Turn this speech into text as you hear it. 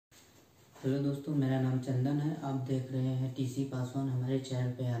Hello दोस्तों, मेरा नाम चंदन है। आप देख रहे हैं टीसी पासवान। हमारे चैनल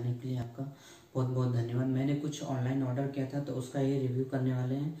पे आने के लिए आपका बहुत बहुत धन्यवाद। मैंने कुछ ऑनलाइन ऑर्डर किया था तो उसका ये रिव्यू करने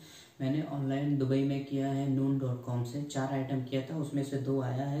वाले हैं। मैंने ऑनलाइन दुबई में किया है noon.com से। 4 आइटम किया था, उसमें से 2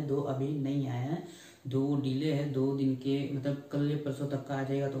 आया है, 2 अभी नहीं आया है, 2 डिले है। 2 दिन के मतलब कल या परसों तक का आ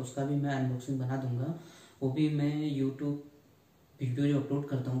जाएगा, तो उसका भी मैं अनबॉक्सिंग बना दूंगा। वो भी मैं यूट्यूब वीडियो जो अपलोड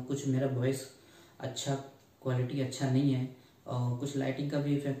करता हूँ, कुछ मेरा वॉइस अच्छा क्वालिटी अच्छा नहीं है और कुछ लाइटिंग का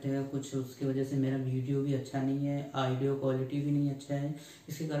भी इफेक्ट है, कुछ उसकी वजह से मेरा वीडियो भी अच्छा नहीं है, ऑडियो क्वालिटी भी नहीं अच्छा है।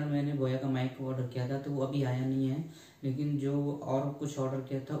 इसके कारण मैंने बोया का माइक ऑर्डर किया था तो वो अभी आया नहीं है। लेकिन जो और कुछ ऑर्डर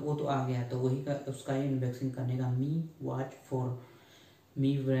किया था वो तो आ गया, तो वही का उसका ही अनबॉक्सिंग करने का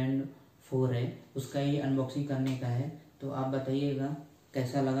मी ब्रांड 4 है, उसका ही अनबॉक्सिंग करने का है। तो आप बताइएगा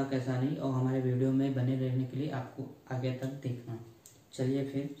कैसा लगा कैसा नहीं, और हमारे वीडियो में बने रहने के लिए आपको आगे तक देखना। चलिए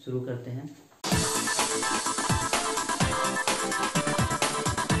फिर शुरू करते हैं।